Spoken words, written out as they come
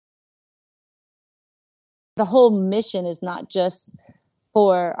the whole mission is not just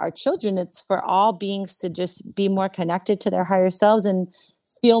for our children, it's for all beings to just be more connected to their higher selves and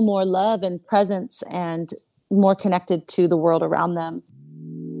feel more love and presence and more connected to the world around them.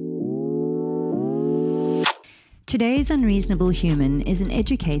 Today's Unreasonable Human is an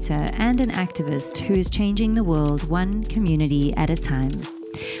educator and an activist who is changing the world one community at a time.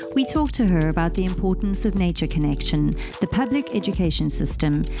 We talk to her about the importance of nature connection, the public education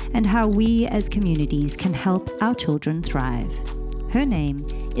system, and how we as communities can help our children thrive. Her name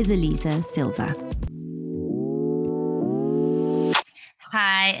is Alizah Silver.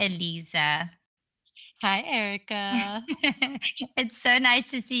 Hi, Alizah. Hi, Erica. It's so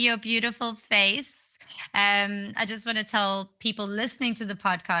nice to see your beautiful face. I just want to tell people listening to the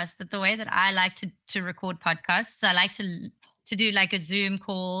podcast that the way that I like to record podcasts, I like to do like a Zoom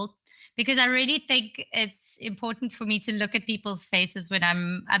call, because I really think it's important for me to look at people's faces when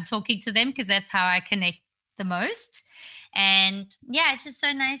I'm talking to them, because that's how I connect the most. And yeah, it's just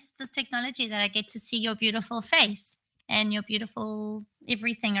so nice, this technology, that I get to see your beautiful face and your beautiful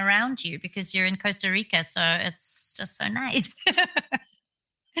everything around you, because you're in Costa Rica. So it's just so nice.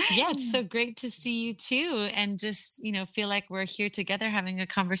 Yeah, it's so great to see you too. And just, feel like we're here together having a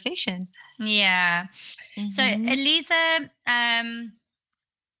conversation. Yeah. Mm-hmm. So Alizah,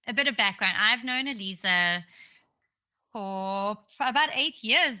 a bit of background. I've known Alizah for about 8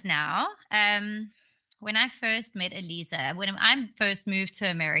 years now. When I first met Alizah, when I first moved to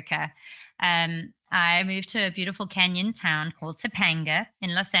America, I moved to a beautiful canyon town called Topanga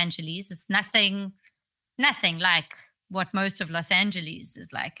in Los Angeles. It's nothing like what most of Los Angeles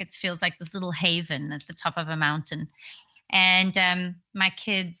is like. It feels like this little haven at the top of a mountain. And my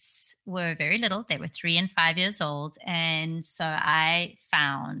kids were very little. They were 3 and 5 years old. And so I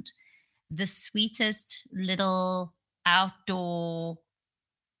found the sweetest little outdoor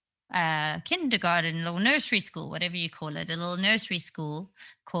kindergarten, little nursery school, whatever you call it, a little nursery school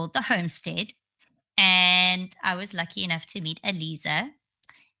called the Homestead. And I was lucky enough to meet Alizah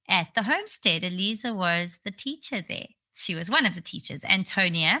at the Homestead. Alizah was the teacher there. She was one of the teachers.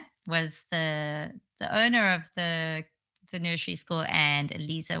 Antonia was the owner of the nursery school, and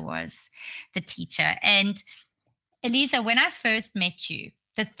Alizah was the teacher. And Alizah, when I first met you,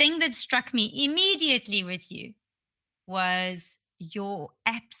 the thing that struck me immediately with you was your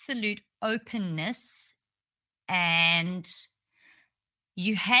absolute openness, and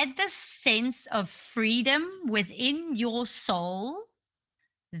you had this sense of freedom within your soul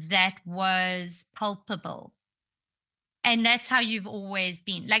that was palpable. And that's how you've always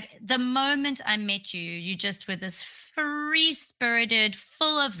been. Like, the moment I met you, you just were this free-spirited,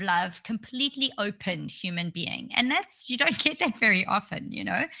 full of love, completely open human being. And you don't get that very often,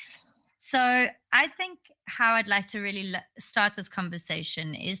 So I think how I'd like to really start this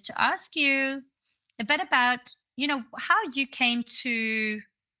conversation is to ask you a bit about, how you came to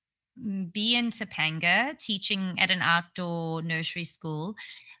be in Topanga teaching at an outdoor nursery school.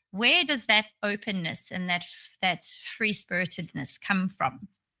 Where does that openness and that free-spiritedness come from?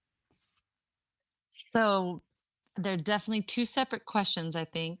 So they're definitely two separate questions, I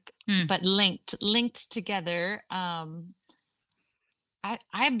think, but linked together. I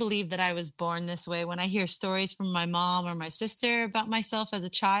believe that I was born this way. When I hear stories from my mom or my sister about myself as a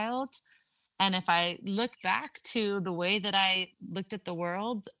child, and if I look back to the way that I looked at the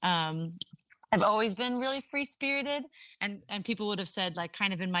world, I've always been really free-spirited, and people would have said, like,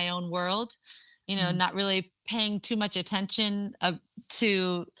 kind of in my own world, not really paying too much attention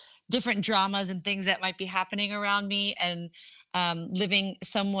to different dramas and things that might be happening around me, and living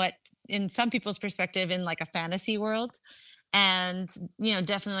somewhat, in some people's perspective, in like a fantasy world. And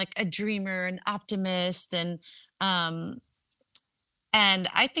definitely like a dreamer, an optimist, and I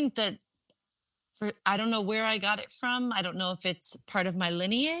think that I don't know where I got it from. I don't know if it's part of my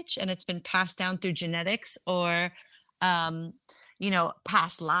lineage and it's been passed down through genetics, or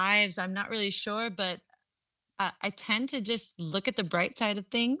past lives. I'm not really sure, but I tend to just look at the bright side of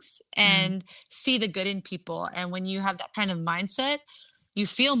things and see the good in people. And when you have that kind of mindset, you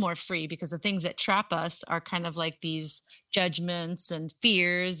feel more free, because the things that trap us are kind of like these judgments and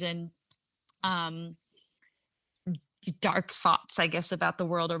fears and dark thoughts, I guess, about the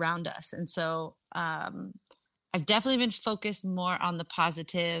world around us. And so I've definitely been focused more on the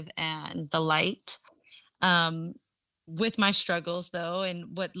positive and the light, with my struggles, though.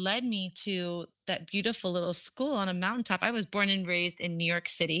 And what led me to that beautiful little school on a mountaintop, I was born and raised in New York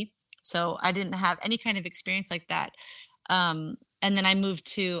City, so I didn't have any kind of experience like that. And then I moved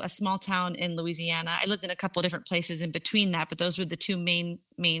to a small town in Louisiana. I lived in a couple of different places in between that, but those were the two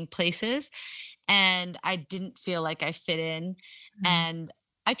main places. And I didn't feel like I fit in. And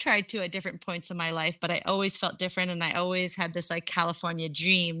I tried to at different points in my life, but I always felt different. And I always had this like California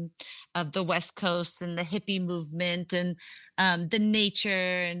dream of the West Coast and the hippie movement and the nature.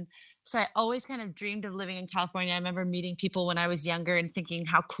 And so I always kind of dreamed of living in California. I remember meeting people when I was younger and thinking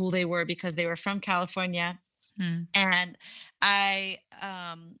how cool they were because they were from California. Mm. And I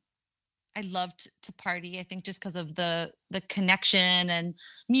I loved to party. I think just because of the connection and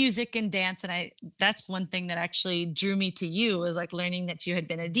music and dance, and I that's one thing that actually drew me to you was like learning that you had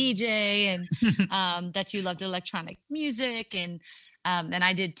been a DJ and that you loved electronic music and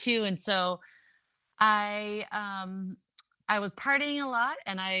I did too. And so I I was partying a lot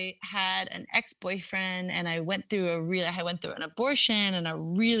and I had an ex-boyfriend and I went through an abortion and a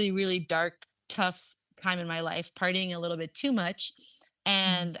really, really dark, tough time in my life, partying a little bit too much.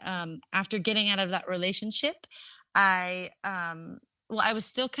 Mm. And after getting out of that relationship, I well, I was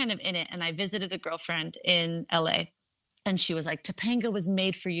still kind of in it and I visited a girlfriend in LA and she was like, Topanga was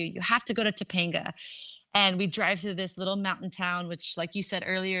made for you. You have to go to Topanga. And we drive through this little mountain town, which, like you said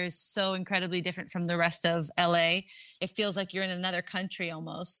earlier, is so incredibly different from the rest of LA. It feels like you're in another country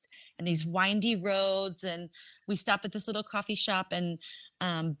almost. And these windy roads. And we stop at this little coffee shop. And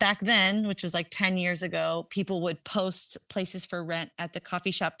back then, which was like 10 years ago, people would post places for rent at the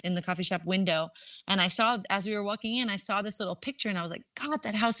coffee shop in the coffee shop window. And I saw, as we were walking in, I saw this little picture and I was like, God,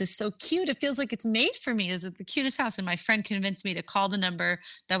 that house is so cute. It feels like it's made for me. Is it the cutest house? And my friend convinced me to call the number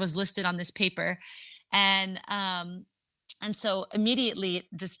that was listed on this paper and so immediately it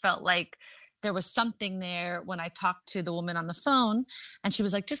just felt like there was something there when I talked to the woman on the phone and she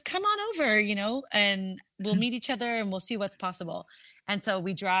was like, just come on over, and we'll meet each other and we'll see what's possible. And so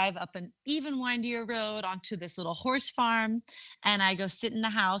we drive up an even windier road onto this little horse farm and I go sit in the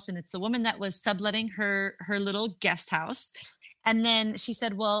house and it's the woman that was subletting her little guest house. And then she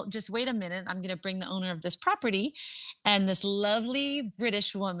said, well, just wait a minute. I'm going to bring the owner of this property. And this lovely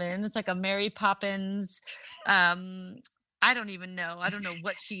British woman, it's like a Mary Poppins. Um, I don't even know. I don't know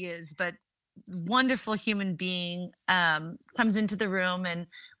what she is, but wonderful human being comes into the room and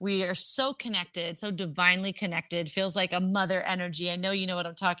we are so connected, so divinely connected, feels like a mother energy. I know you know what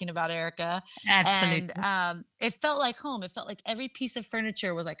I'm talking about, Erica. And Absolutely. it felt like home. It felt like every piece of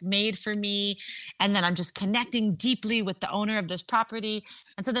furniture was like made for me. And then I'm just connecting deeply with the owner of this property.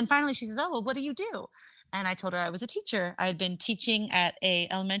 And so then finally she says, oh, well, what do you do? And I told her I was a teacher. I had been teaching at a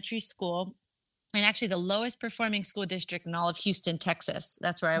elementary school and actually the lowest performing school district in all of Houston, Texas.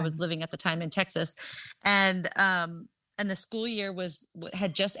 That's where I was Wow. living at the time in Texas. And the school year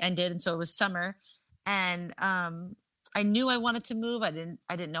had just ended and so it was summer and I knew I wanted to move. I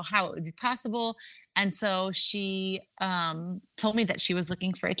didn't know how it would be possible. And so she told me that she was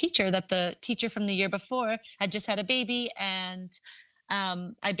looking for a teacher, that the teacher from the year before had just had a baby and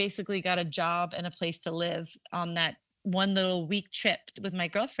I basically got a job and a place to live on that one little week trip with my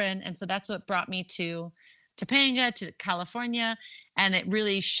girlfriend. And so that's what brought me to Topanga, to California. And it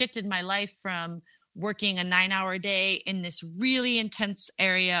really shifted my life from working a 9-hour day in this really intense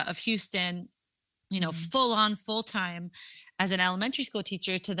area of Houston, Mm. full on, full time as an elementary school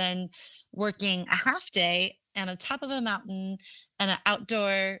teacher to then working a half day on the top of a mountain and an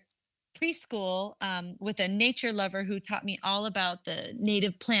outdoor preschool with a nature lover who taught me all about the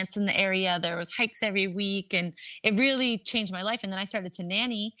native plants in the area. There was hikes every week, and it really changed my life. And then I started to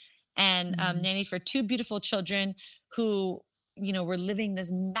nanny and Mm. nanny for two beautiful children who were living this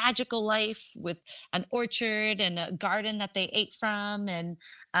magical life with an orchard and a garden that they ate from and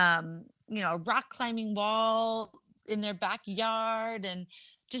a rock climbing wall in their backyard and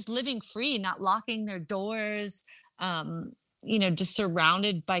just living free, not locking their doors. Um, just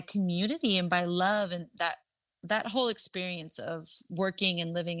surrounded by community and by love. And that whole experience of working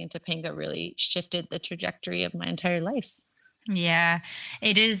and living in Topanga really shifted the trajectory of my entire life. Yeah,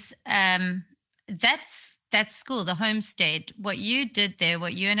 it is. That's school, the homestead. What you did there,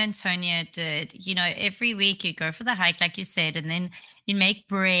 what you and Antonia did, every week you go for the hike, like you said, and then you make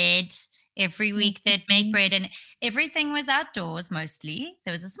bread. Every week they'd make bread, and everything was outdoors mostly.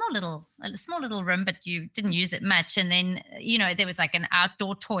 There was a small little room, but you didn't use it much. And then there was like an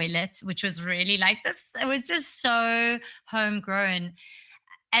outdoor toilet, which was really like this. It was just so homegrown,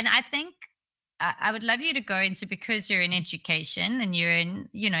 and I think I would love you to go into, because you're in education and you're in,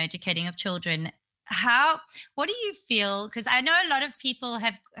 educating of children. What do you feel? Because I know a lot of people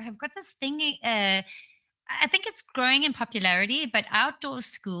have got this thing. I think it's growing in popularity, but outdoor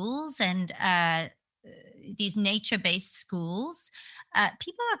schools and these nature-based schools,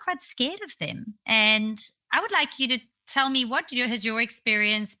 people are quite scared of them. And I would like you to tell me, what has your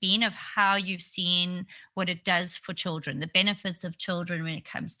experience been of how you've seen what it does for children, the benefits of children when it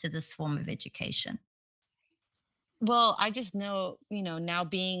comes to this form of education? Well, I just know, now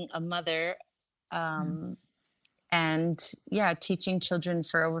being a mother, Mm, um, and yeah, teaching children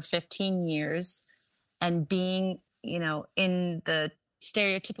for over 15 years and being, in the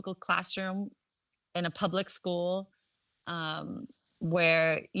stereotypical classroom in a public school, um,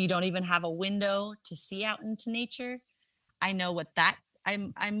 where you don't even have a window to see out into nature. I know what that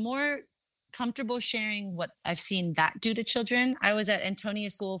I'm more comfortable sharing what I've seen that do to children. I was at Antonia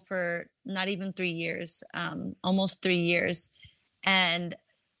School for not even 3 years, almost 3 years. And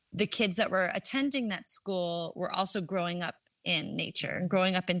the kids that were attending that school were also growing up in nature and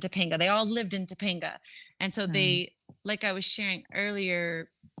growing up in Topanga. They all lived in Topanga. And so mm, they, like I was sharing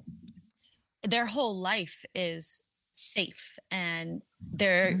earlier, their whole life is safe and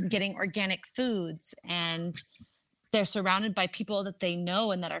they're mm, getting organic foods and they're surrounded by people that they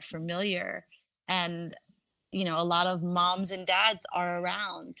know and that are familiar. And, a lot of moms and dads are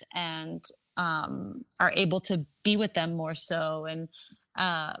around and are able to be with them more so. And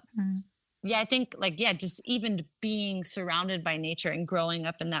uh, mm, yeah, I think like, yeah, just even being surrounded by nature and growing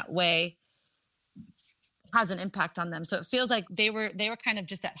up in that way has an impact on them. So it feels like they were kind of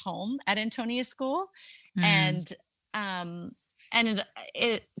just at home at Antonia School, mm, and um, and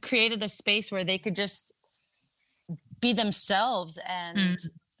it created a space where they could just be themselves and mm,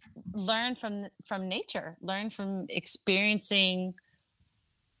 learn from nature, learn from experiencing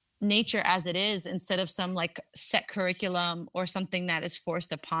nature as it is instead of some like set curriculum or something that is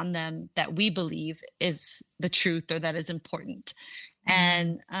forced upon them that we believe is the truth or that is important.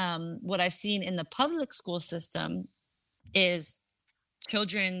 mm, And what I've seen in the public school system is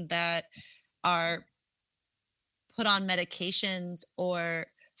children that are put on medications or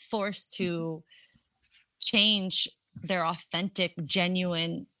forced to change their authentic,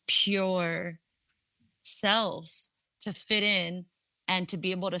 genuine, pure selves to fit in and to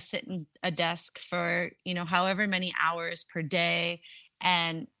be able to sit in a desk for, however many hours per day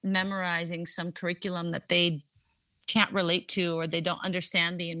and memorizing some curriculum that they can't relate to or they don't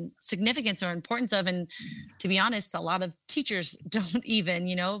understand the significance or importance of. And to be honest, a lot of teachers don't even,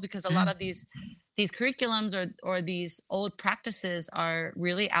 because a lot mm, of these curriculums or these old practices are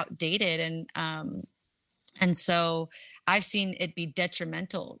really outdated. And so I've seen it be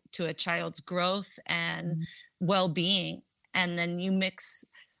detrimental to a child's growth and mm, well-being. And then you mix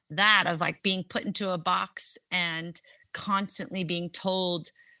that of like being put into a box and constantly being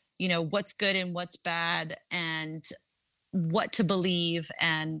told, what's good and what's bad and what to believe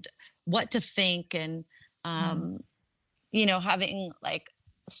and what to think. And mm, um, having like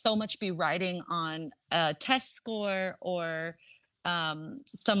so much be riding on a test score or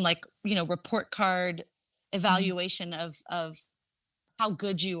some like, report card mm, evaluation of how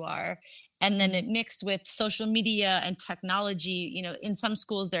good you are. And then mm, it mixed with social media and technology. In some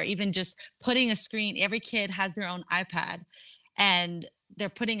schools, they're even just putting a screen, every kid has their own iPad, and they're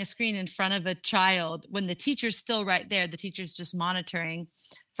putting a screen in front of a child when the teacher's still right there. The teacher's just monitoring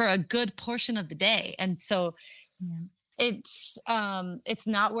for a good portion of the day. And so yeah. it's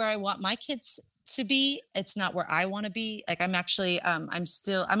not where I want my kids to be. It's not where I want to be. Like I'm actually I'm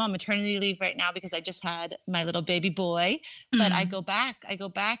on maternity leave right now because I just had my little baby boy, but Mm, I go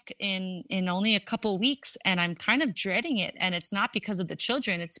back in only a couple weeks and I'm kind of dreading it. And it's not because of the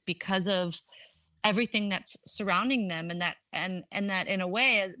children, it's because of everything that's surrounding them. And that in a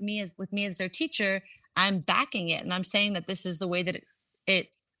way, with me as their teacher, I'm backing it and I'm saying that this is the way that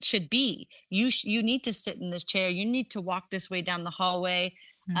it should be. You need to sit in this chair, you need to walk this way down the hallway,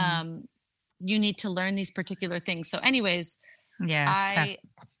 mm. um you need to learn these particular things. So anyways, Yeah, it's tough. I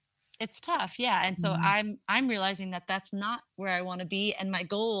it's tough, yeah. And so Mm. I'm realizing that that's not where I want to be, and my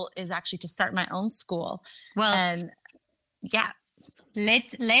goal is actually to start my own school. Well, And yeah.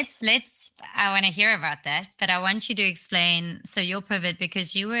 let's I want to hear about that, but I want you to explain so your pivot,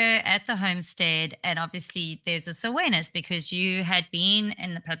 because you were at the homestead and obviously there's this awareness because you had been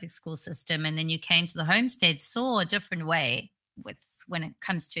in the public school system and then you came to the homestead, saw a different way with when it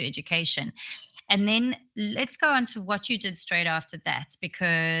comes to education. And then let's go on to what you did straight after that,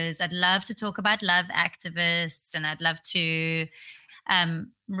 because I'd love to talk about love activists and I'd love to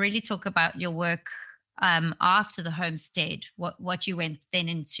really talk about your work after the homestead, what you went then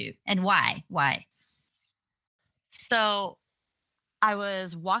into and why. Why? So I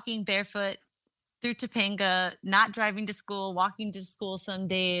was walking barefoot through Topanga, not driving to school, walking to school some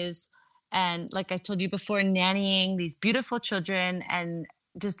days. And like I told you before, nannying these beautiful children and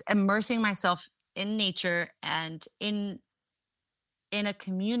just immersing myself in nature and in a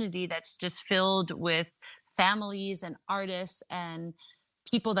community that's just filled with families and artists and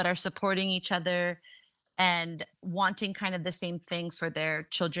people that are supporting each other and wanting kind of the same thing for their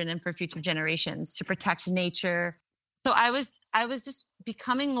children and for future generations, to protect nature. So I was just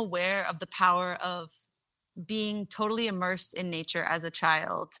becoming aware of the power of being totally immersed in nature as a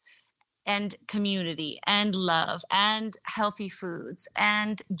child, and community and love and healthy foods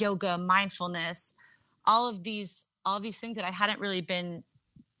and yoga, mindfulness, all of these things that I hadn't really been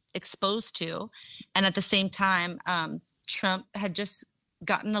exposed to. And at the same time, Trump had just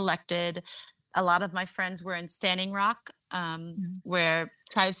gotten elected. A lot of my friends were in Standing Rock, Mm. where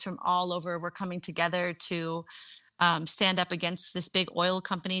tribes from all over were coming together to stand up against this big oil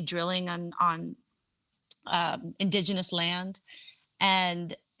company drilling on indigenous land.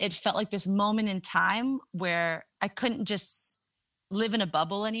 And it felt like this moment in time where I couldn't just live in a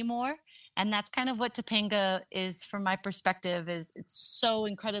bubble anymore. And that's kind of what Topanga is from my perspective. Is it's so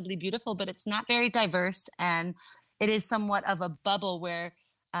incredibly beautiful, but it's not very diverse, and it is somewhat of a bubble where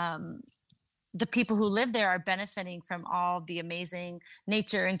um, the people who live there are benefiting from all the amazing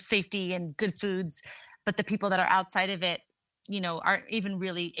nature and safety and good foods, but the people that are outside of it, aren't even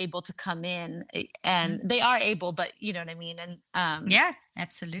really able to come in. And Mm. they are able, but you know what I mean. And Yeah,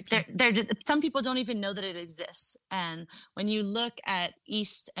 absolutely. some people don't even know that it exists. And when you look at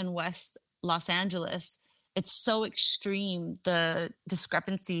East and West Los Angeles, it's so extreme, the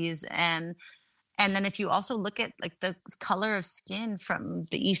discrepancies. And then if you also look at like the color of skin from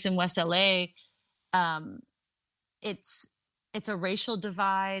the East and West LA, um, it's it's a racial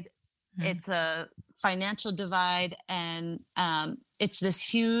divide, Mm. it's a financial divide, and it's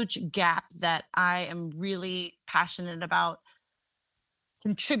this huge gap that I am really passionate about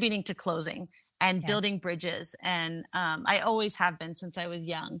contributing to closing and Yeah. building bridges. And I always have been since I was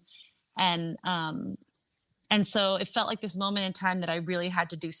young. And and so it felt like this moment in time that I really had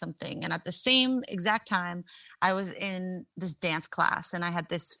to do something. And at the same exact time, I was in this dance class, and I had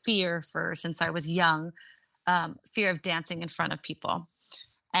this fear for since I was young, fear of dancing in front of people.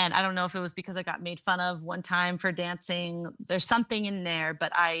 And I don't know if it was because I got made fun of one time for dancing. There's something in there,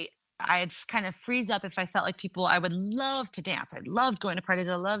 but I'd kind of freeze up if I felt like people. I would love to dance. I loved going to parties.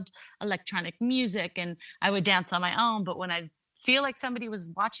 I loved electronic music, and I would dance on my own. But when I feel like somebody was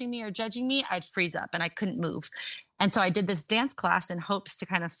watching me or judging me, I'd freeze up and I couldn't move. And so I did this dance class in hopes to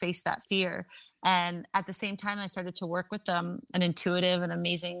kind of face that fear. And at the same time, I started to work with an intuitive and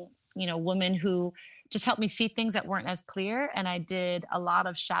amazing, woman who just helped me see things that weren't as clear. And I did a lot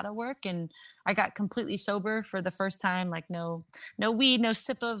of shadow work, and I got completely sober for the first time, like no weed, no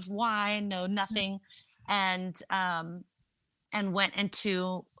sip of wine, no Mm. nothing. And went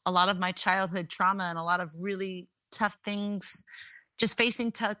into a lot of my childhood trauma and a lot of really tough things, just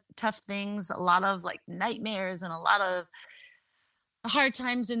facing tough things, a lot of like nightmares and a lot of hard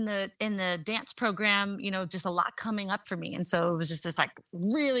times in the dance program, just a lot coming up for me. And so it was just this like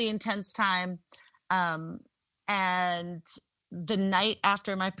really intense time. um and the night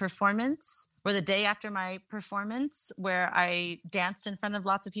after my performance, or the day after my performance, where I danced in front of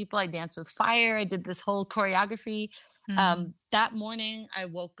lots of people, I danced with fire, I did this whole choreography. Mm. That morning I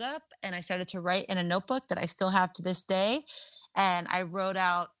woke up and I started to write in a notebook that I still have to this day. And I wrote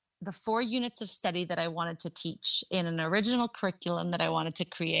out the 4 units of study that I wanted to teach in an original curriculum that I wanted to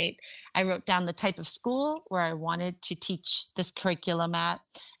create. I wrote down the type of school where I wanted to teach this curriculum at.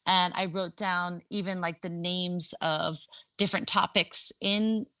 And I wrote down even like the names of different topics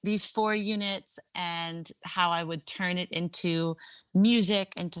in these 4 units, and how I would turn it into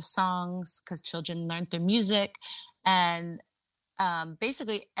music, into songs, because children learn through music. And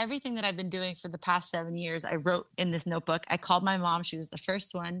basically everything that I've been doing for the past 7 years, I wrote in this notebook. I called my mom. She was the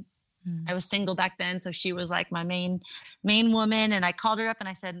first one. I Mm. was single back then, so she was like my main woman. And I called her up and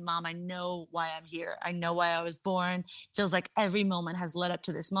I said, "Mom, I know why I'm here. I know why I was born. Feels like every moment has led up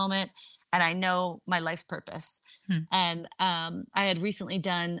to this moment, and I know my life's purpose." Mm. And I had recently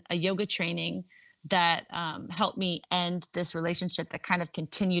done a yoga training that helped me end this relationship that kind of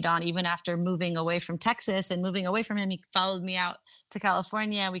continued on even after moving away from Texas and moving away from him. He followed me out to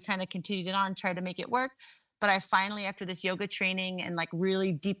California. We kind of continued it on, tried to make it work. But I finally, after this yoga training and like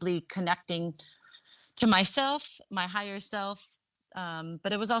really deeply connecting to myself, my higher self,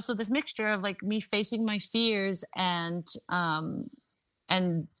 but it was also this mixture of like me facing my fears and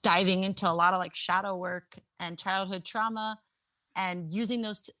diving into a lot of like shadow work and childhood trauma, and using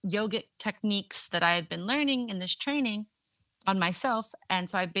those yogic techniques that I had been learning in this training on myself. And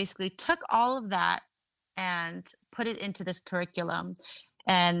so I basically took all of that and put it into this curriculum.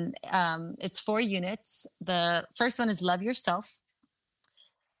 And it's 4 units. The first one is love yourself,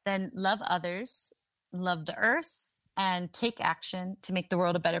 then love others, love the earth, and take action to make the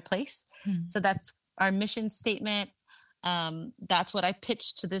world a better place. Mm. So that's our mission statement. That's what I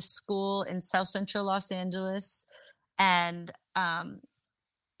pitched to this school in South Central Los Angeles. And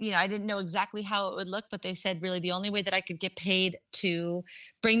I didn't know exactly how it would look, but they said really the only way that I could get paid to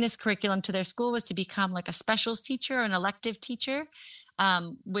bring this curriculum to their school was to become like a specials teacher or an elective teacher,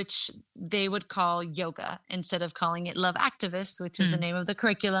 which they would call yoga instead of calling it Love Activists, which is the Mm. name of the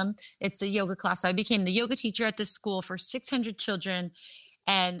curriculum. It's a yoga class. So I became the yoga teacher at this school for 600 children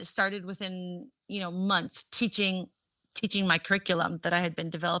and started within, months teaching my curriculum that I had been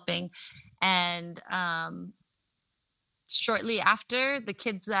developing. And shortly after, the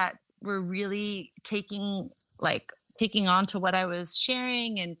kids that were really taking on to what I was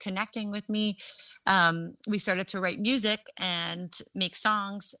sharing and connecting with me, we started to write music and make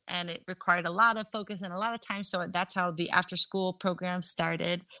songs, and it required a lot of focus and a lot of time. So that's how the after school program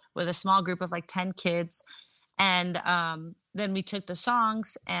started, with a small group of like 10 kids. And then we took the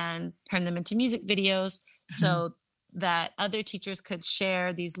songs and turned them into music videos Mhm. so that other teachers could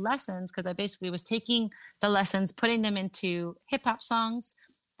share these lessons, because I basically was taking the lessons, putting them into hip hop songs,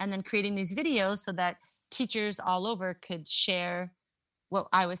 and then creating these videos so that teachers all over could share what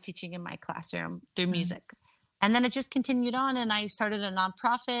I was teaching in my classroom through Mm. music. And then it just continued on, and I started a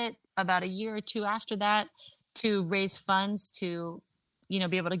nonprofit about a year or two after that to raise funds to,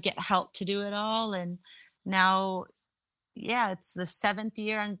 be able to get help to do it all. And now, yeah, it's the seventh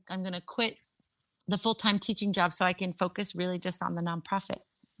year. I'm going to quit the full-time teaching job so I can focus really just on the nonprofit.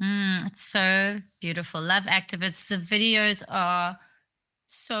 It's so beautiful. Love Activists. The videos are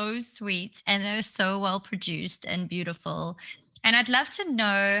so sweet and they're so well produced and beautiful. And I'd love to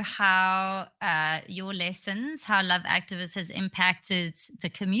know how your lessons, how Love Activists has impacted the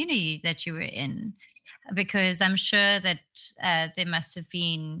community that you were in, because I'm sure that there must have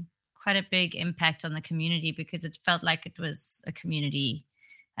been quite a big impact on the community, because it felt like it was a community.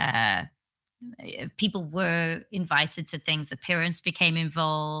 Uh, People were invited to things, the parents became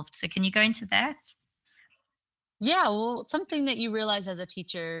involved. So, can you go into that? Yeah, well, something that you realize as a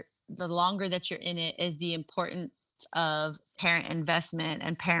teacher, the longer that you're in it, is the importance of parent investment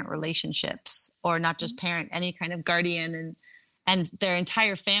and parent relationships, or not just parent, any kind of guardian and their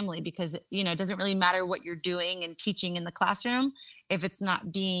entire family, because it doesn't really matter what you're doing and teaching in the classroom if it's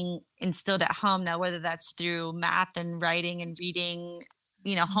not being instilled at home. Now, whether that's through math and writing and reading,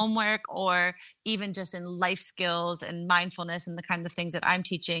 homework, or even just in life skills and mindfulness and the kind of things that I'm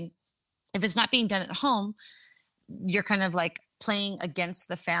teaching, if it's not being done at home, you're kind of like playing against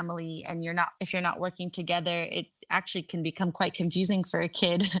the family, and if you're not working together, it actually can become quite confusing for a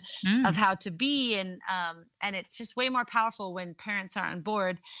kid of Mm. how to be. And it's just way more powerful when parents are on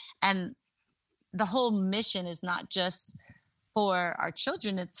board. And the whole mission is not just for our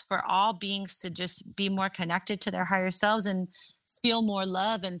children, it's for all beings to just be more connected to their higher selves and feel more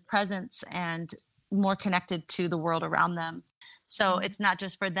love and presence and more connected to the world around them. So Mm. it's not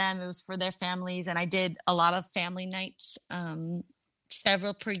just for them, it was for their families. And I did a lot of family nights,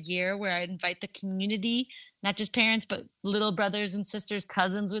 several per year, where I'd invite the community, not just parents, but little brothers and sisters,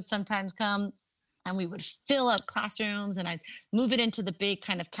 cousins would sometimes come. And we would fill up classrooms, and I'd move it into the big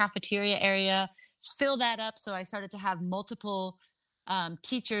kind of cafeteria area, fill that up. So I started to have multiple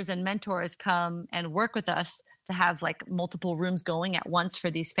teachers and mentors come and work with us to have like multiple rooms going at once for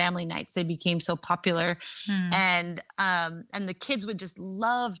these family nights. They became so popular, Mm. and the kids would just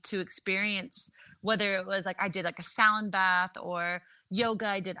love to experience, whether it was like I did like a sound bath or yoga,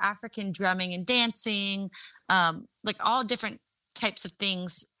 I did African drumming and dancing, like all different types of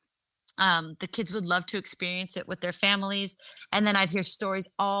things. The kids would love to experience it with their families. And then I'd hear stories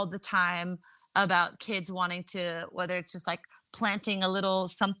all the time about kids wanting to, whether it's just like planting a little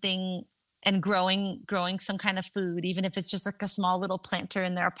something and growing some kind of food, even if it's just like a small little planter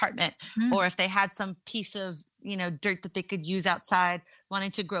in their apartment, Mm. or if they had some piece of dirt that they could use outside,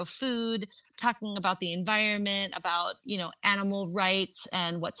 wanting to grow food, talking about the environment, about animal rights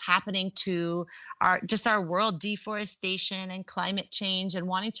and what's happening to our world, deforestation and climate change, and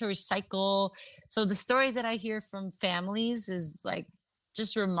wanting to recycle. So the stories that I hear from families is like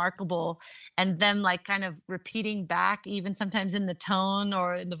just remarkable, and them like kind of repeating back, even sometimes in the tone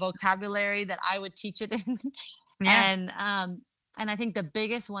or in the vocabulary that I would teach it in. Yeah. And I think the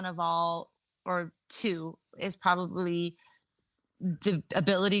biggest one of all, or two, is probably the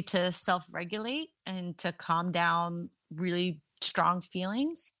ability to self-regulate and to calm down really strong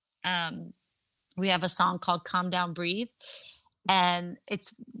feelings. um we have a song called Calm Down Breathe, and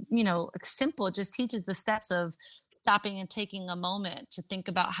it's simple. It just teaches the steps of stopping and taking a moment to think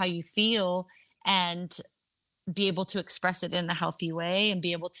about how you feel, and be able to express it in a healthy way, and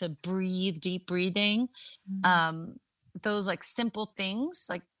be able to breathe deep breathing. Mm. um those like simple things,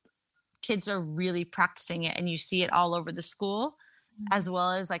 like kids are really practicing it, and you see it all over the school. as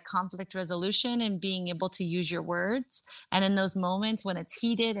well as like conflict resolution and being able to use your words. And in those moments when it's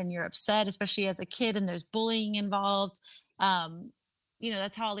heated and you're upset, especially as a kid and there's bullying involved,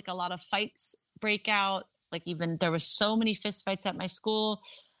 that's how like a lot of fights break out. Like even there was so many fist fights at my school.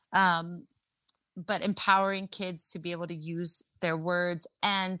 But empowering kids to be able to use their words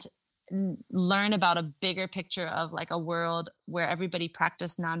and learn about a bigger picture of like a world where everybody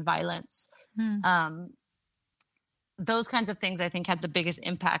practiced nonviolence. Those kinds of things I think had the biggest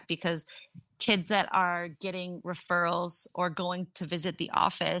impact, because kids that are getting referrals or going to visit the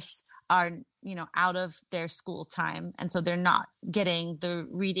office are out of their school time, and so they're not getting the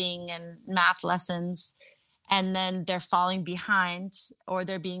reading and math lessons, and then they're falling behind, or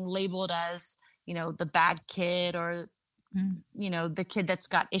they're being labeled as the bad kid, or the kid that's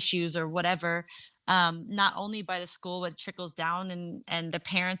got issues or whatever, not only by the school, but it trickles down, and the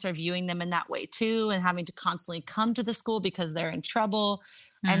parents are viewing them in that way too, and having to constantly come to the school because they're in trouble.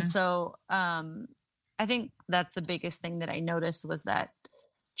 And so I think that's the biggest thing that I noticed, was that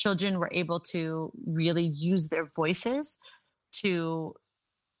children were able to really use their voices to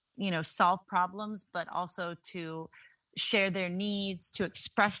solve problems, but also to share their needs, to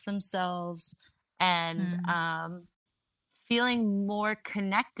express themselves, and feeling more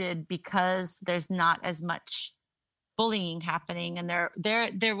connected because there's not as much bullying happening. And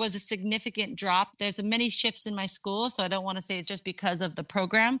there was a significant drop. There's many shifts in my school, so I don't want to say it's just because of the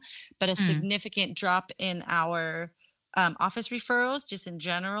program, but a significant drop in our office referrals just in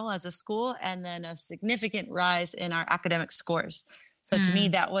general as a school, and then a significant rise in our academic scores. So to me,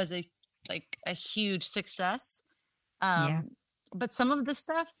 that was a huge success. But some of the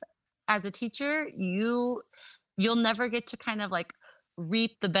stuff as a teacher, you'll never get to kind of like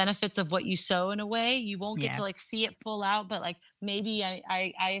reap the benefits of what you sow. In a way, you won't get to like see it full out, but like maybe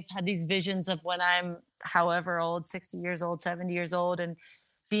I've had these visions of when I'm however old, 60 years old, 70 years old, and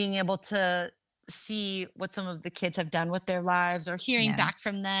being able to see what some of the kids have done with their lives, or hearing back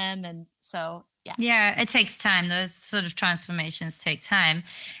from them. And so yeah, it takes time. Those sort of transformations take time.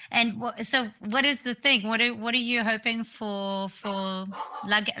 And so what is the thing? What are you hoping for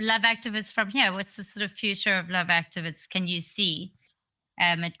love activists from here? What's the sort of future of love activists can you see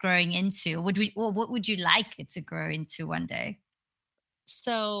it growing into? What would you like it to grow into one day?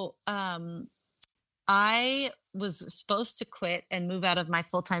 So I was supposed to quit and move out of my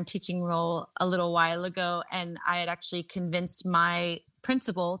full-time teaching role a little while ago, and I had actually convinced my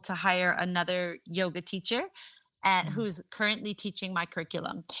principal to hire another yoga teacher who's currently teaching my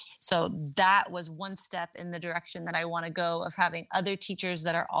curriculum. So that was one step in the direction that I want to go, of having other teachers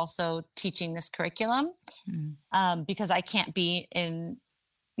that are also teaching this curriculum, because I can't be in,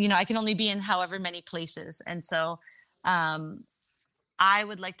 I can only be in however many places. And so I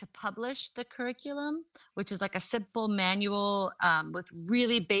would like to publish the curriculum, which is like a simple manual with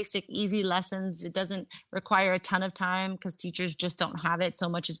really basic, easy lessons. It doesn't require a ton of time because teachers just don't have it. So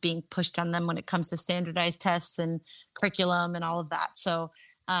much is being pushed on them when it comes to standardized tests and curriculum and all of that. So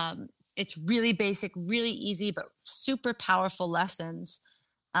it's really basic, really easy, but super powerful lessons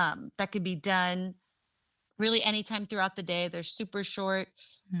that could be done really anytime throughout the day. They're super short,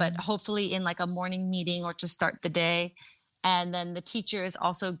 but hopefully in like a morning meeting or to start the day. And then the teacher is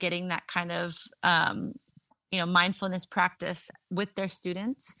also getting that kind of, mindfulness practice with their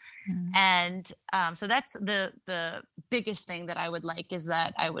students. And so that's the biggest thing that I would like, is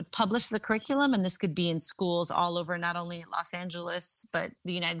that I would publish the curriculum, and this could be in schools all over, not only Los Angeles, but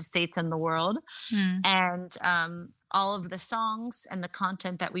the United States and the world. And all of the songs and the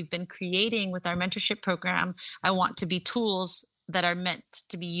content that we've been creating with our mentorship program, I want to be tools that are meant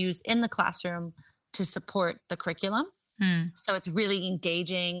to be used in the classroom to support the curriculum. So it's really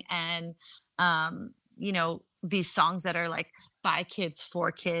engaging, and these songs that are like by kids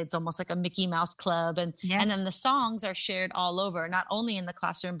for kids, almost like a Mickey Mouse Club, and then the songs are shared all over, not only in the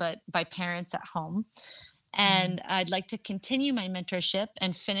classroom but by parents at home. And I'd like to continue my mentorship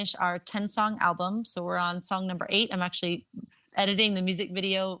and finish our 10-song album. So we're on song number 8. I'm actually editing the music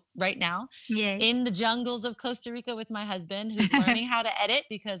video right now in the jungles of Costa Rica with my husband, who's learning how to edit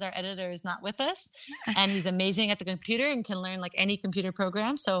because our editor is not with us, and he's amazing at the computer and can learn like any computer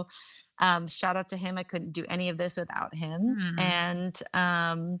program. So shout out to him. I couldn't do any of this without him. And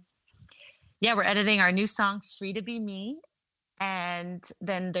we're editing our new song, Free to Be Me. And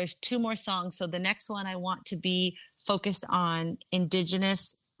then there's 2 more songs. So the next one, I want to be focused on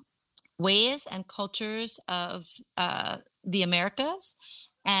Indigenous ways and cultures of the Americas,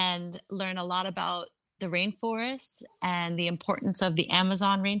 and learn a lot about the rainforest and the importance of the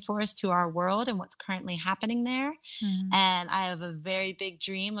Amazon rainforest to our world and what's currently happening there. And I have a very big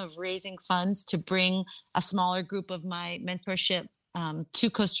dream of raising funds to bring a smaller group of my mentorship to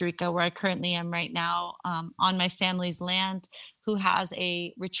Costa Rica, where I currently am right now, on my family's land, who has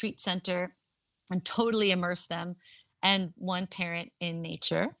a retreat center, and totally immerse them and one parent in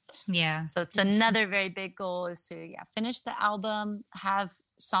nature. Yeah. So it's another very big goal, is to finish the album, have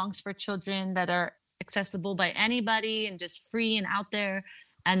songs for children that are accessible by anybody and just free and out there,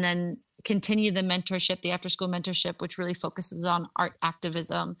 and then continue the mentorship, the after school mentorship, which really focuses on art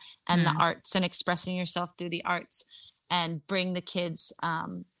activism and the Mm. arts and expressing yourself through the arts, and bring the kids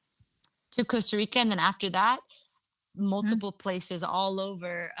to Costa Rica. And then after that, Mm. multiple places all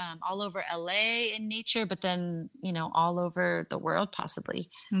over LA in nature, but then, all over the world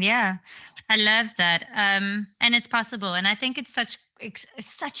possibly. Yeah, I love that. And it's possible. And I think it's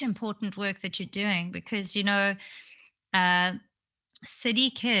such important work that you're doing because, uh, city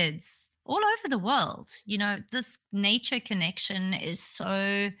kids all over the world, this nature connection is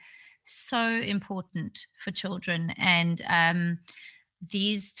so important for children. And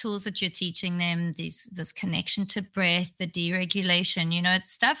these tools that you're teaching them, this connection to breath, the deregulation,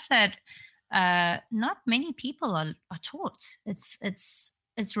 it's stuff that not many people are taught. It's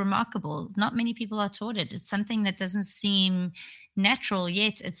remarkable. Not many people are taught it. It's something that doesn't seem natural,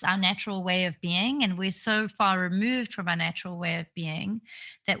 yet it's our natural way of being, and we're so far removed from our natural way of being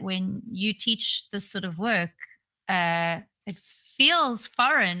that when you teach this sort of work, it feels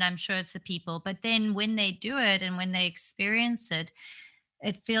foreign, I'm sure, to people, but then when they do it and when they experience it,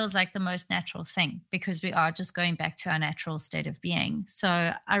 it feels like the most natural thing because we are just going back to our natural state of being.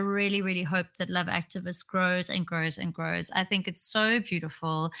 So I really, really hope that Love Activist grows and grows and grows. I think it's so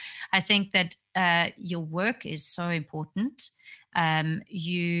beautiful. I think that your work is so important.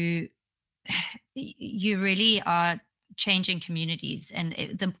 You really are changing communities, and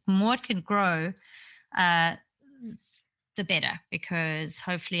the more it can grow, uh, the better, because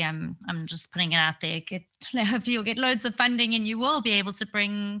hopefully I'm just putting it out there. Hopefully you'll get loads of funding and you will be able to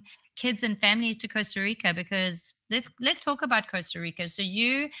bring kids and families to Costa Rica, because let's talk about Costa Rica. So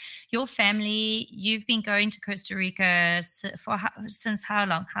your family, you've been going to Costa Rica since how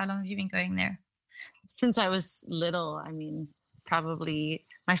long? How long have you been going there? Since I was little. Probably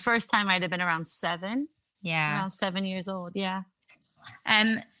my first time might have been around 7. Yeah. Around 7 years old. Yeah.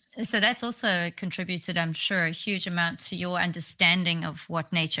 So that's also contributed, I'm sure, a huge amount to your understanding of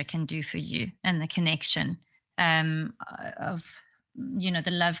what nature can do for you and the connection of, the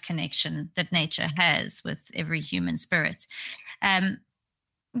love connection that nature has with every human spirit.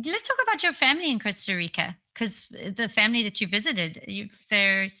 Let's talk about your family in Costa Rica, because the family that you visited,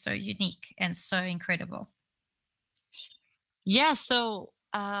 they're so unique and so incredible. Yeah. So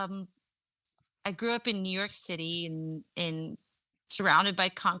I grew up in New York City, in surrounded by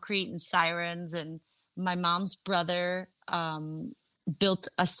concrete and sirens, and my mom's brother built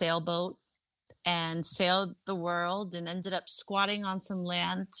a sailboat and sailed the world and ended up squatting on some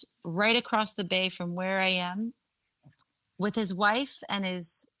land right across the bay from where I am, with his wife and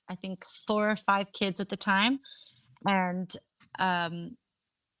his, I think, 4 or 5 kids at the time. And um,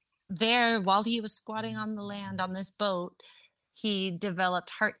 there, while he was squatting on the land on this boat, he developed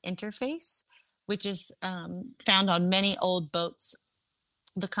heart interface, which is found on many old boats.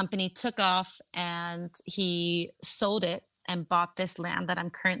 The company took off and he sold it and bought this land that I'm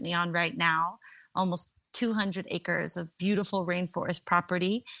currently on right now, almost 200 acres of beautiful rainforest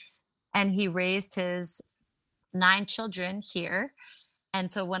property. And he raised his 9 children here. And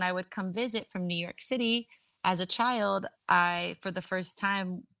so when I would come visit from New York City as a child, I, for the first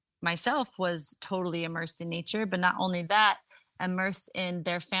time myself, was totally immersed in nature. But not only that, immersed in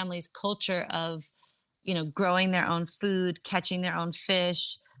their family's culture of, growing their own food, catching their own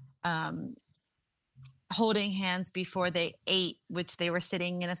fish, um, holding hands before they ate, which they were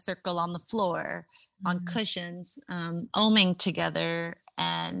sitting in a circle on the floor, on cushions, oming together.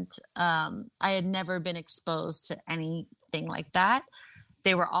 And I had never been exposed to anything like that.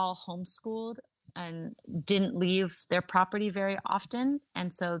 They were all homeschooled and didn't leave their property very often.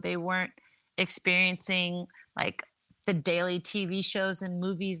 And so they weren't experiencing like the daily TV shows and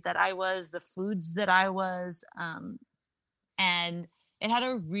movies that I was, the foods that I was. And it had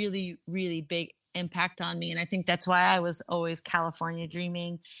a really, really big impact on me. And I think that's why I was always California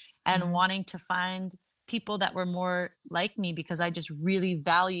dreaming and wanting to find people that were more like me, because I just really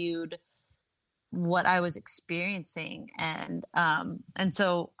valued what I was experiencing. And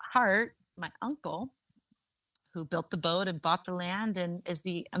so Hart, my uncle, who built the boat and bought the land and is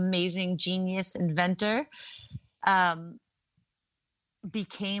the amazing genius inventor,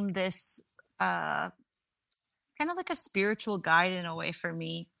 became this kind of like a spiritual guide in a way for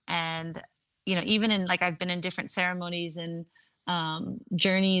me. And even in, like, I've been in different ceremonies and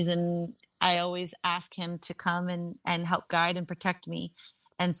journeys and I always ask him to come and help guide and protect me.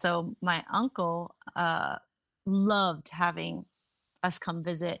 And so my uncle loved having us come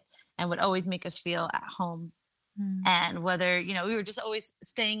visit and would always make us feel at home. Mm. And whether, we were just always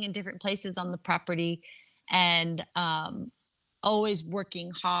staying in different places on the property, and always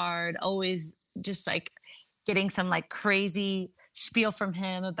working hard, always just like getting some like crazy spiel from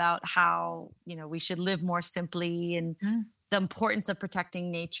him about how, we should live more simply and Mm. the importance of protecting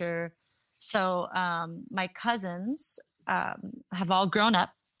nature. So my cousins have all grown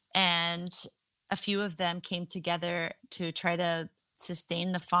up, and a few of them came together to try to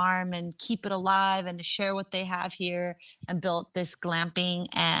sustain the farm and keep it alive and to share what they have here, and built this glamping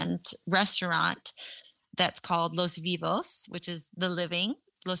and restaurant that's called Los Vivos, which is the living,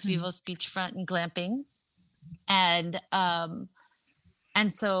 Los Mm. Vivos beachfront and glamping.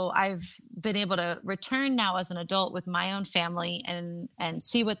 And so I've been able to return now as an adult with my own family and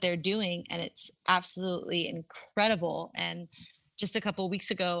see what they're doing, and it's absolutely incredible. And just a couple of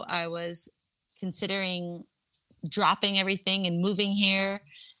weeks ago, I was considering dropping everything and moving here,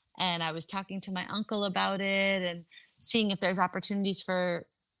 and I was talking to my uncle about it and seeing if there's opportunities for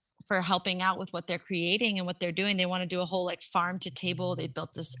helping out with what they're creating and what they're doing. They want to do a whole like farm to table. They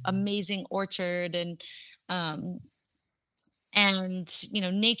built this amazing orchard um and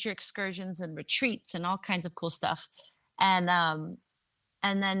nature excursions and retreats and all kinds of cool stuff. And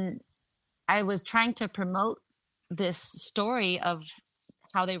then I was trying to promote this story of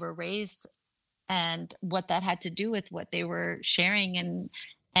how they were raised and what that had to do with what they were sharing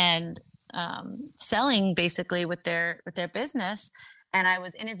and selling basically with their business. And I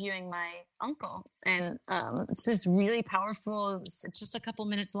was interviewing my uncle, and it's this really powerful, it's just a couple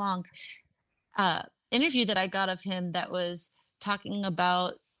minutes long uh, interview that I got of him that was talking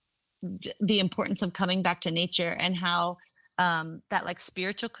about the importance of coming back to nature, and how that like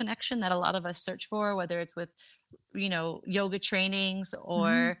spiritual connection that a lot of us search for, whether it's with yoga trainings Mm.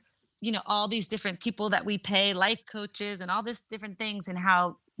 or all these different people that we pay, life coaches and all these different things, and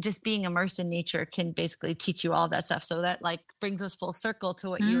how just being immersed in nature can basically teach you all that stuff. So that like brings us full circle to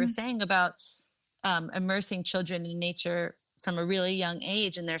what you were Mm. saying about immersing children in nature from a really young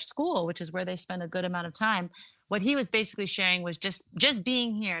age in their school, which is where they spend a good amount of time. What he was basically sharing was just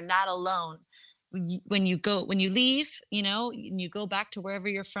being here, not alone. When you leave, and you go back to wherever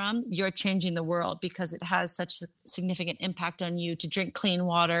you're from, you're changing the world, because it has such a significant impact on you to drink clean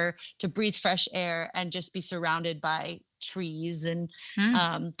water, to breathe fresh air, and just be surrounded by trees and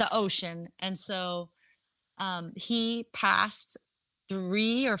Mm. the ocean. And so he passed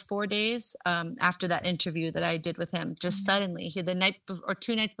 3 or 4 days after that interview that I did with him. Just suddenly, the night or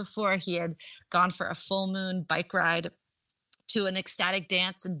 2 nights before, he had gone for a full moon bike ride to an ecstatic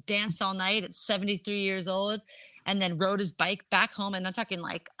dance and danced all night at 73 years old, and then rode his bike back home. And I'm talking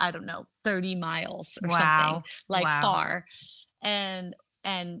like, I don't know, 30 miles or something, Wow. like Wow. far. And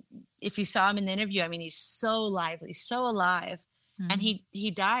if you saw him in the interview, I mean, he's so lively, so alive. And Mm.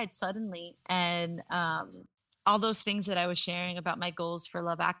 he died suddenly. And all those things that I was sharing about my goals for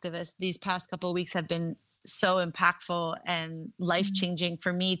Love Activist these past couple of weeks have been so impactful and life Mm. changing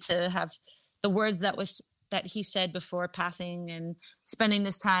for me, to have the words that he said before passing, and spending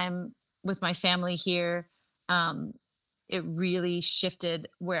this time with my family here. It really shifted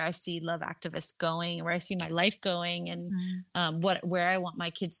where I see Love Activists going, where I see my life going, and Mm. where I want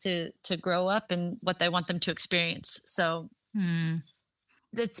my kids to grow up and what I want them to experience. So Mm.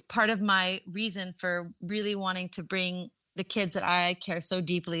 that's part of my reason for really wanting to bring the kids that I care so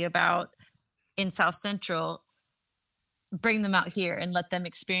deeply about in South Central, bring them out here and let them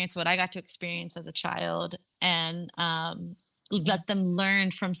experience what I got to experience as a child, and let them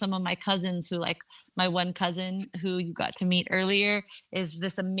learn from some of my cousins who, like my one cousin who you got to meet earlier, is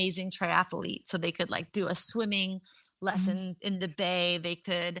this amazing triathlete. So they could like do a swimming Mm. lesson in the bay. They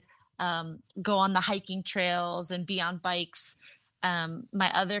could go on the hiking trails and be on bikes.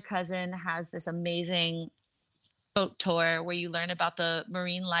 My other cousin has this amazing boat tour where you learn about the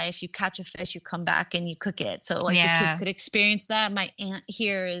marine life. You catch a fish, you come back and you cook it. So like the kids Yeah. could experience that. My aunt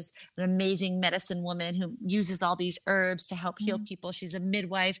here is an amazing medicine woman who uses all these herbs to help heal Mm. people. She's a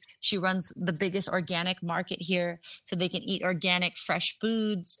midwife. She runs the biggest organic market here, so they can eat organic, fresh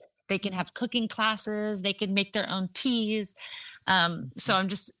foods. They can have cooking classes. They can make their own teas. So I'm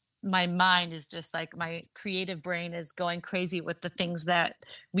just, my mind is just like, my creative brain is going crazy with the things that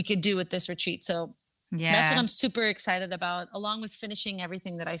we could do with this retreat. So that's what Yeah. I'm super excited about, along with finishing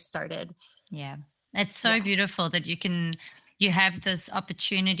everything that I started. Yeah. It's so Yeah. beautiful that you have this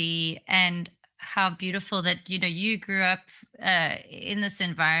opportunity, and how beautiful that, you grew up in this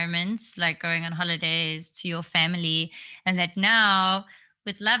environment, like going on holidays to your family, and that now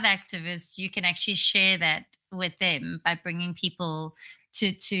with Love Activists, you can actually share that with them by bringing people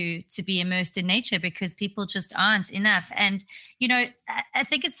to be immersed in nature, because people just aren't enough. And I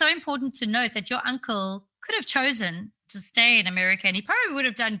think it's so important to note that your uncle could have chosen to stay in America, and he probably would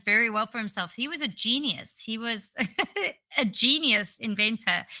have done very well for himself. He was a genius. He was a genius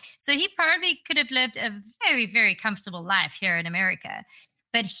inventor. So he probably could have lived a very, very comfortable life here in America.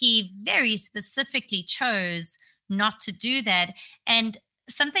 But he very specifically chose not to do that. And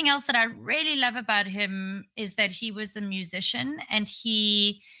something else that I really love about him is that he was a musician, and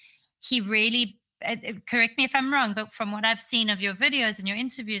he really, correct me if I'm wrong, but from what I've seen of your videos and your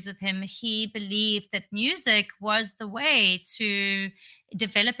interviews with him, he believed that music was the way to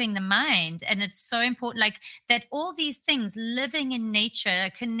developing the mind. And it's so important, like that all these things, living in nature,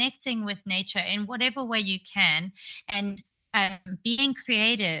 connecting with nature in whatever way you can, and being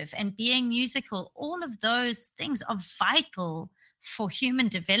creative and being musical, all of those things are vital for human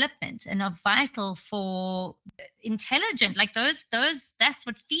development and are vital for intelligent, like those that's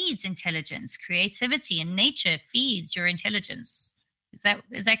what feeds intelligence. Creativity and nature feeds your intelligence. Is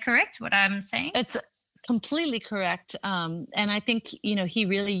that correct, what I'm saying? It's completely correct. And I think, he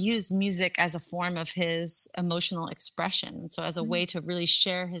really used music as a form of his emotional expression. So as a way to really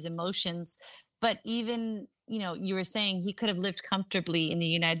share his emotions. But even, you were saying he could have lived comfortably in the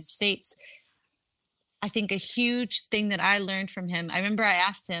United States. I think a huge thing that I learned from him, I remember I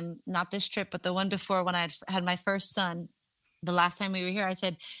asked him, not this trip, but the one before, when I had my first son, the last time we were here, I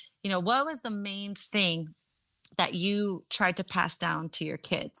said, what was the main thing that you tried to pass down to your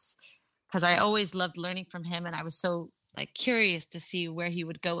kids? Because I always loved learning from him, and I was so curious to see where he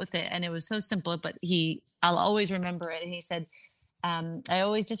would go with it. And it was so simple, but I'll always remember it. And he said, I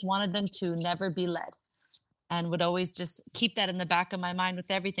always just wanted them to never be led, and would always just keep that in the back of my mind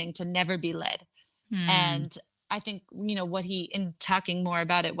with everything, to never be led. And I think, in talking more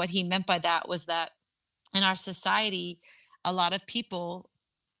about it, what he meant by that was that in our society, a lot of people,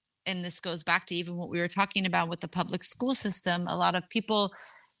 and this goes back to even what we were talking about with the public school system, a lot of people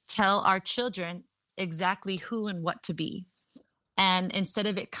tell our children exactly who and what to be. And instead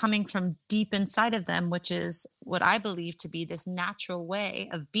of it coming from deep inside of them, which is what I believe to be this natural way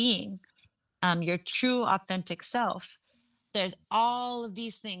of being, your true authentic self, there's all of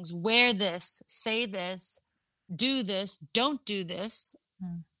these things: wear this, say this, do this, don't do this.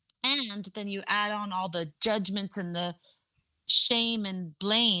 And then you add on all the judgments and the shame and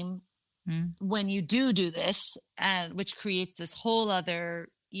blame when you do this, and which creates this whole other,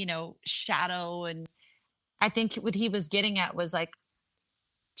 shadow. And I think what he was getting at was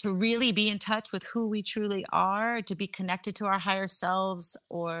to really be in touch with who we truly are, to be connected to our higher selves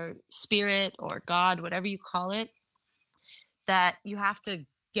or spirit or God, whatever you call it, that you have to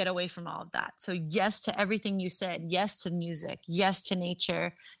get away from all of that. So yes to everything you said, yes to music, yes to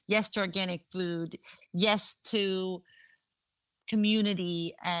nature, yes to organic food, yes to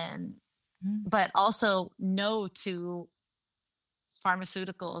community, and but also no to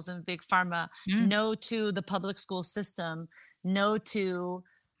pharmaceuticals and big pharma, no to the public school system, no to,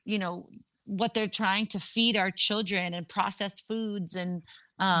 what they're trying to feed our children, and processed foods, and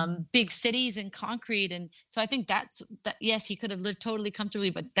big cities and concrete. And so I think that, yes, he could have lived totally comfortably,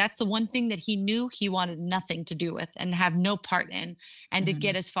 but that's the one thing that he knew he wanted nothing to do with and have no part in, and to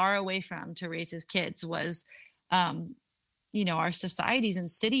get as far away from to raise his kids was, our societies and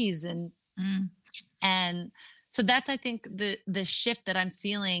cities. And so that's, I think, the shift that I'm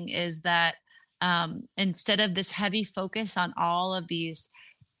feeling is that instead of this heavy focus on all of these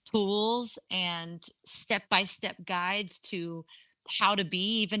tools and step-by-step guides to how to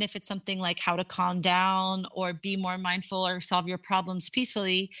be, even if it's something like how to calm down or be more mindful or solve your problems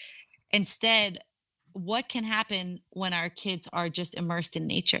peacefully, instead, what can happen when our kids are just immersed in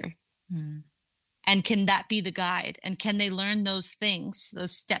nature? And can that be the guide? And can they learn those things,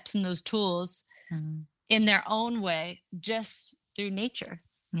 those steps and those tools in their own way, just through nature?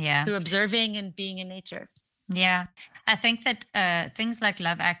 Yeah. Through observing and being in nature. Yeah, I think that things like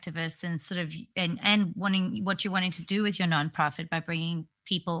Love Activists and sort of and wanting what you're wanting to do with your nonprofit by bringing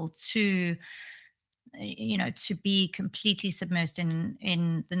people to, to be completely submersed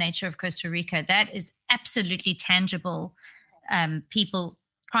in the nature of Costa Rica, that is absolutely tangible. People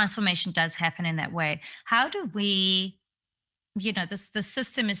transformation does happen in that way. How do we? The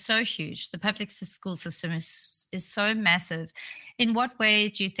system is so huge. The public school system is so massive. In what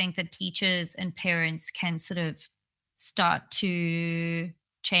ways do you think that teachers and parents can sort of start to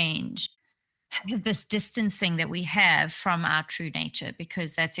change this distancing that we have from our true nature?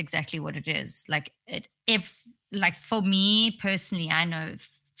 Because that's exactly what it is. For me personally, I know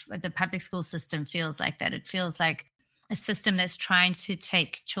the public school system feels like that. It feels like a system that's trying to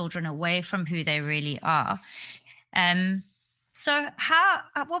take children away from who they really are. Um, so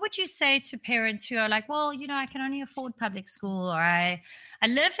what would you say to parents who are like, well, I can only afford public school, or I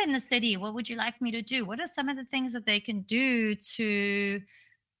live in the city. What would you like me to do? What are some of the things that they can do to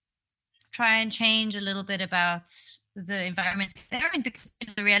try and change a little bit about the environment they're in? Because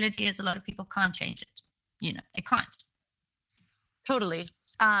the reality is a lot of people can't change it. They can't. Totally.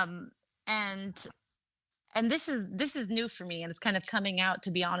 And this is new for me, and it's kind of coming out,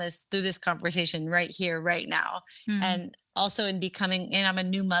 to be honest, through this conversation right here, right now. Mm, And also in becoming, and I'm a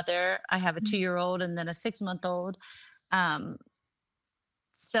new mother. I have a mm, 2-year-old and then a 6-month-old. Um,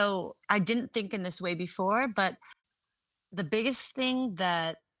 so I didn't think in this way before, but the biggest thing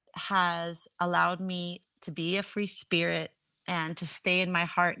that has allowed me to be a free spirit and to stay in my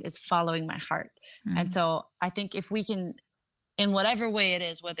heart is following my heart. And mm, so I think if we can, in whatever way it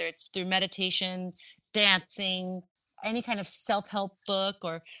is, whether it's through meditation, dancing, any kind of self help book,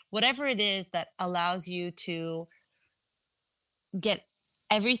 or whatever it is that allows you to get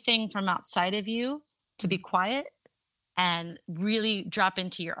everything from outside of you to be mm, quiet and really drop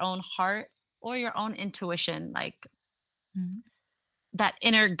into your own heart or your own intuition, like mm, that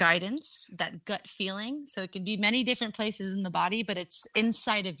inner guidance, that gut feeling. So it can be many different places in the body, but it's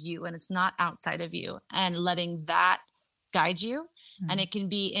inside of you and it's not outside of you, and letting that guide you. And mm, it can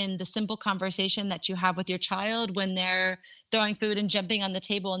be in the simple conversation that you have with your child when they're throwing food and jumping on the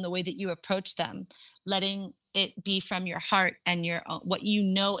table, and the way that you approach them, letting it be from your heart and your own, what you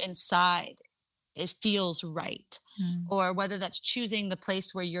know inside it feels right. mm, Or whether that's choosing the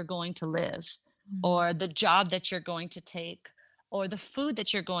place where you're going to live, mm, or the job that you're going to take, or the food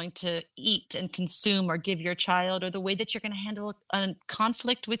that you're going to eat and consume or give your child, or the way that you're going to handle a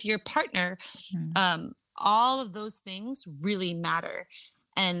conflict with your partner. mm, All of those things really matter.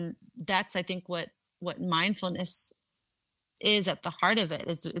 And that's, I think, what mindfulness is at the heart of it.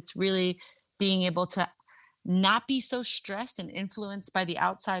 It's really being able to not be so stressed and influenced by the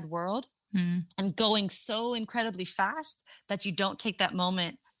outside world, mm, and going so incredibly fast that you don't take that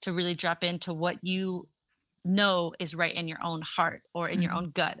moment to really drop into what you know is right in your own heart or in your mm. own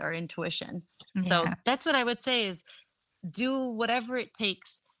gut or intuition. So Yeah. that's what I would say is do whatever it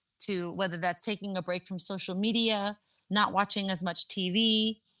takes to, whether that's taking a break from social media, not watching as much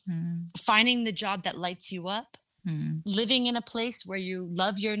TV, Mm, finding the job that lights you up, mm, living in a place where you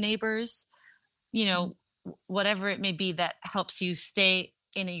love your neighbors, you mm. know, whatever it may be that helps you stay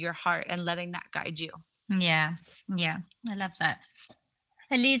in your heart and letting that guide you. Yeah. Yeah. I love that.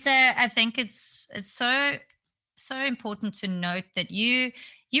 Alizah, I think it's so important to note that you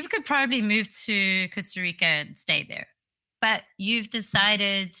could probably move to Costa Rica and stay there, but you've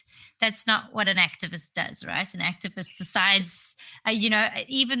decided that's not what an activist does, right? An activist decides,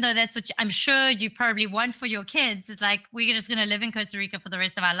 even though that's what I'm sure you probably want for your kids. It's like we're just going to live in Costa Rica for the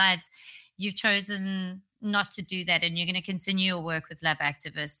rest of our lives. You've chosen not to do that, and you're going to continue your work with Love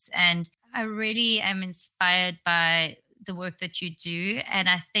Activists. And I really am inspired by the work that you do. And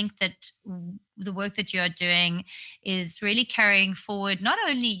I think that the work that you are doing is really carrying forward not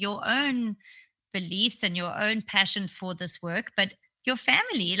only your own beliefs and your own passion for this work, but your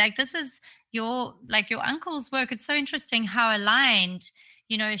family. Like this is your uncle's work. It's so interesting how aligned,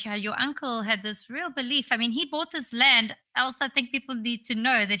 how your uncle had this real belief. I mean, he bought this land. Else, I think people need to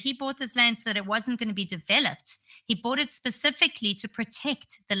know that he bought this land so that it wasn't going to be developed. He bought it specifically to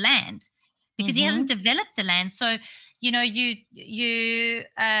protect the land because he hasn't Mm-hmm. developed the land. So, you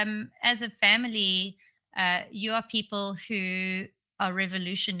as a family, you are people who are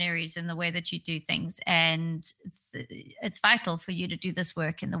revolutionaries in the way that you do things, and it's vital for you to do this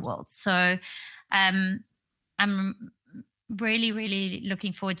work in the world. So, I'm really, really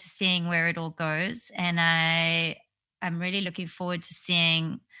looking forward to seeing where it all goes, and I'm really looking forward to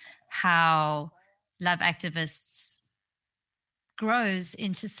seeing how Love Activists grows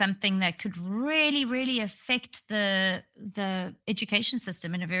into something that could really, really affect the education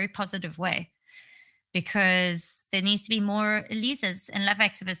system in a very positive way, because there needs to be more Alizahs and Love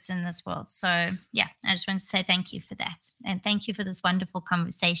Activists in this world. So yeah, I just want to say thank you for that. And thank you for this wonderful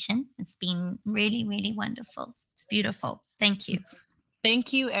conversation. It's been really, really wonderful. It's beautiful. Thank you.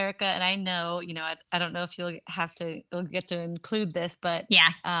 Thank you, Erica. And I know, I don't know if you'll get to include this, but Yeah.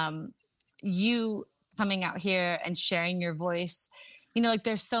 you coming out here and sharing your voice, like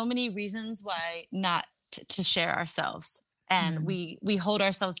there's so many reasons why not to share ourselves. And Mm, we hold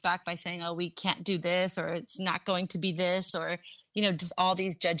ourselves back by saying, oh, we can't do this, or it's not going to be this, or, just all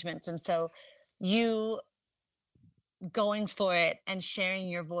these judgments. And so you going for it and sharing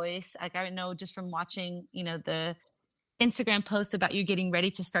your voice, like I know just from watching, the Instagram post about you getting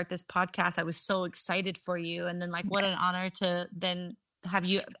ready to start this podcast. I was so excited for you. And then, like, what an honor to then have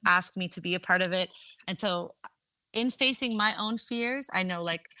you ask me to be a part of it. And so, in facing my own fears, I know,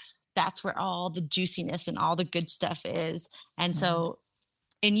 like, that's where all the juiciness and all the good stuff is. And so,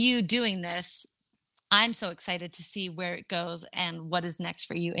 in you doing this, I'm so excited to see where it goes and what is next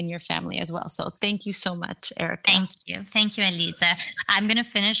for you and your family as well. So thank you so much, Erica. Thank you. Thank you, Alizah. I'm going to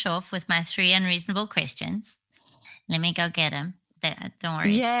finish off with my 3 unreasonable questions. Let me go get them. Don't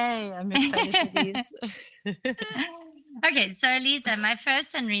worry. Yay, I'm excited for these. Okay, so Alizah, my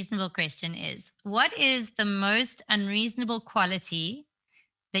first unreasonable question is, what is the most unreasonable quality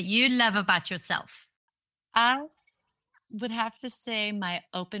that you love about yourself? I would have to say my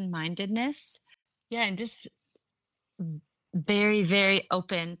open-mindedness. Yeah, and just very, very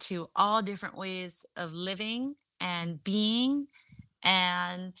open to all different ways of living and being,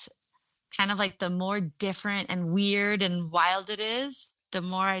 and kind of like the more different and weird and wild it is, the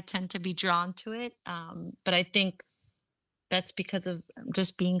more I tend to be drawn to it. But I think that's because of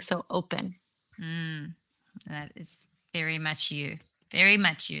just being so open. That is very much you. Very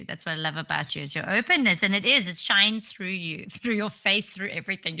much you. That's what I love about you, is your openness. And it shines through you, through your face, through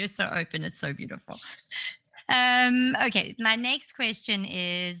everything. You're so open. It's so beautiful. Okay, my next question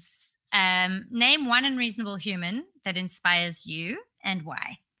is, name one unreasonable human that inspires you and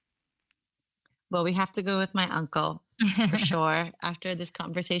why. Well, we have to go with my uncle for sure. After this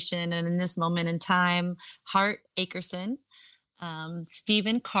conversation and in this moment in time, Hart Akerson,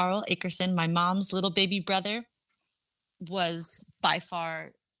 Stephen Carl Akerson, my mom's little baby brother, was by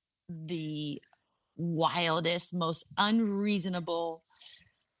far the wildest, most unreasonable,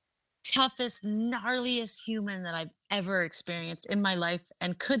 toughest, gnarliest human that I've ever experienced in my life,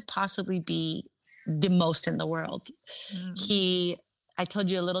 and could possibly be the most in the world. I told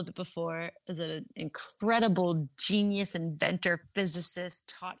you a little bit before, is an incredible genius, inventor,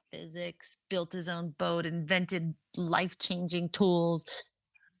 physicist, taught physics, built his own boat, invented life-changing tools.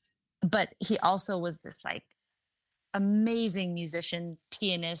 But he also was this like amazing musician,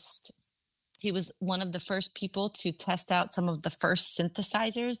 pianist. He was one of the first people to test out some of the first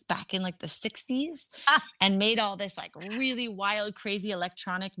synthesizers back in like the 60s and made all this like really wild, crazy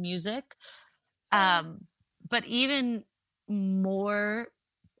electronic music. But even more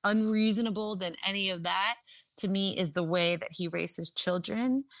unreasonable than any of that to me is the way that he raised his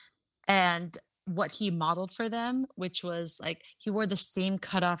children and what he modeled for them, which was like he wore the same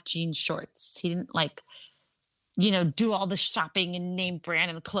cutoff jean shorts. He didn't like, do all the shopping and name brand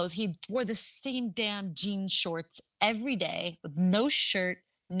and clothes. He wore the same damn jean shorts every day with no shirt,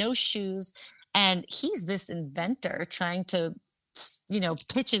 no shoes. And he's this inventor trying to,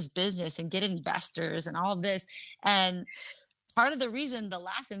 pitch his business and get investors and all of this. And part of the reason the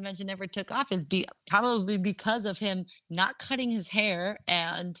last invention never took off is probably because of him not cutting his hair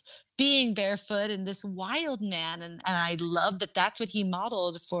and being barefoot and this wild man. And I love that that's what he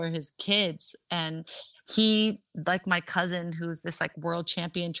modeled for his kids. And he, like my cousin, who's this like world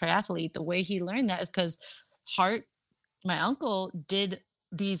champion triathlete, the way he learned that is because Hart, my uncle, did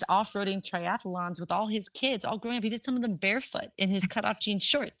these off-roading triathlons with all his kids all growing up. He did some of them barefoot in his cutoff jean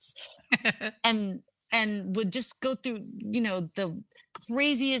shorts. and would just go through, the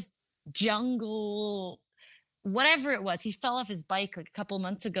craziest jungle, whatever it was. He fell off his bike like a couple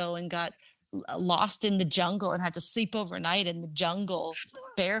months ago and got lost in the jungle and had to sleep overnight in the jungle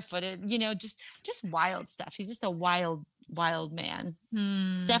barefooted, just wild stuff. He's just a wild, wild man.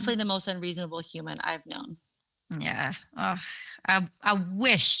 Definitely the most unreasonable human I've known. Yeah. Oh, I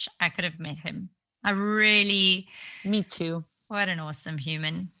wish I could have met him. I really. Me too. What an awesome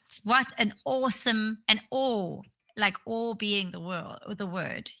human. What an awesome, and all being the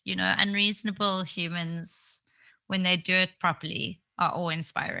word, unreasonable humans, when they do it properly, are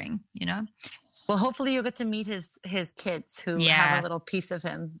awe-inspiring, Well, hopefully you'll get to meet his kids who have a little piece of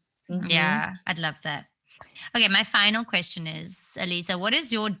him. Mm-hmm. Yeah, I'd love that. Okay, my final question is, Alizah, what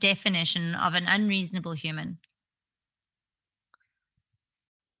is your definition of an unreasonable human?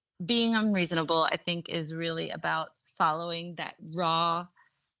 Being unreasonable, I think, is really about following that raw,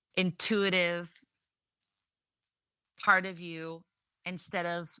 intuitive part of you instead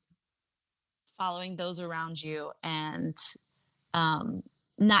of following those around you and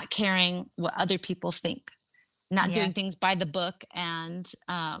not caring what other people think, not doing things by the book, and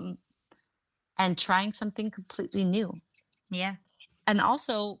trying something completely new. Yeah. And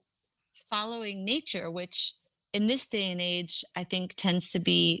also following nature, which in this day and age, I think tends to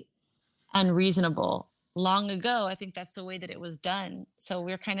be unreasonable. Long ago, I think that's the way that it was done. So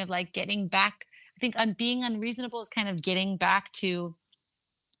we're kind of like getting back. I think being unreasonable is kind of getting back to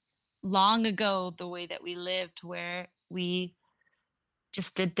long ago, the way that we lived, where we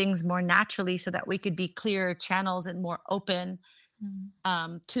just did things more naturally so that we could be clearer channels and more open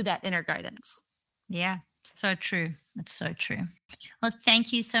to that inner guidance. Yeah, so true. That's so true. Well,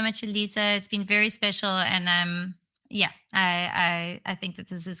 thank you so much, Alizah. It's been very special. And I think that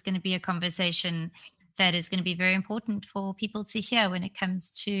this is going to be a conversation that is going to be very important for people to hear when it comes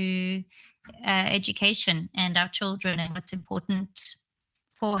to education and our children and what's important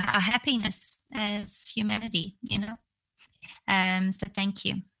for our happiness as humanity, So thank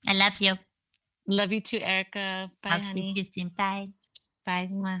you. I love you. Love you too, Erica. Bye, I'll honey. speak to you soon. Bye. Bye.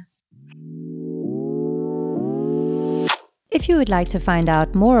 Mwah. If you would like to find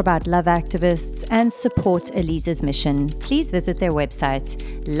out more about Love Activists and support Alizah's mission, please visit their website,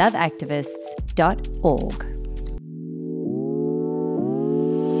 loveactivists.org.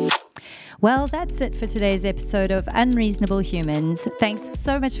 Well, that's it for today's episode of Unreasonable Humans. Thanks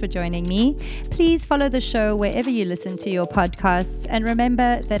so much for joining me. Please follow the show wherever you listen to your podcasts, and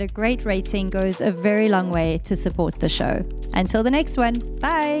remember that a great rating goes a very long way to support the show. Until the next one,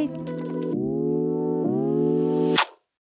 bye!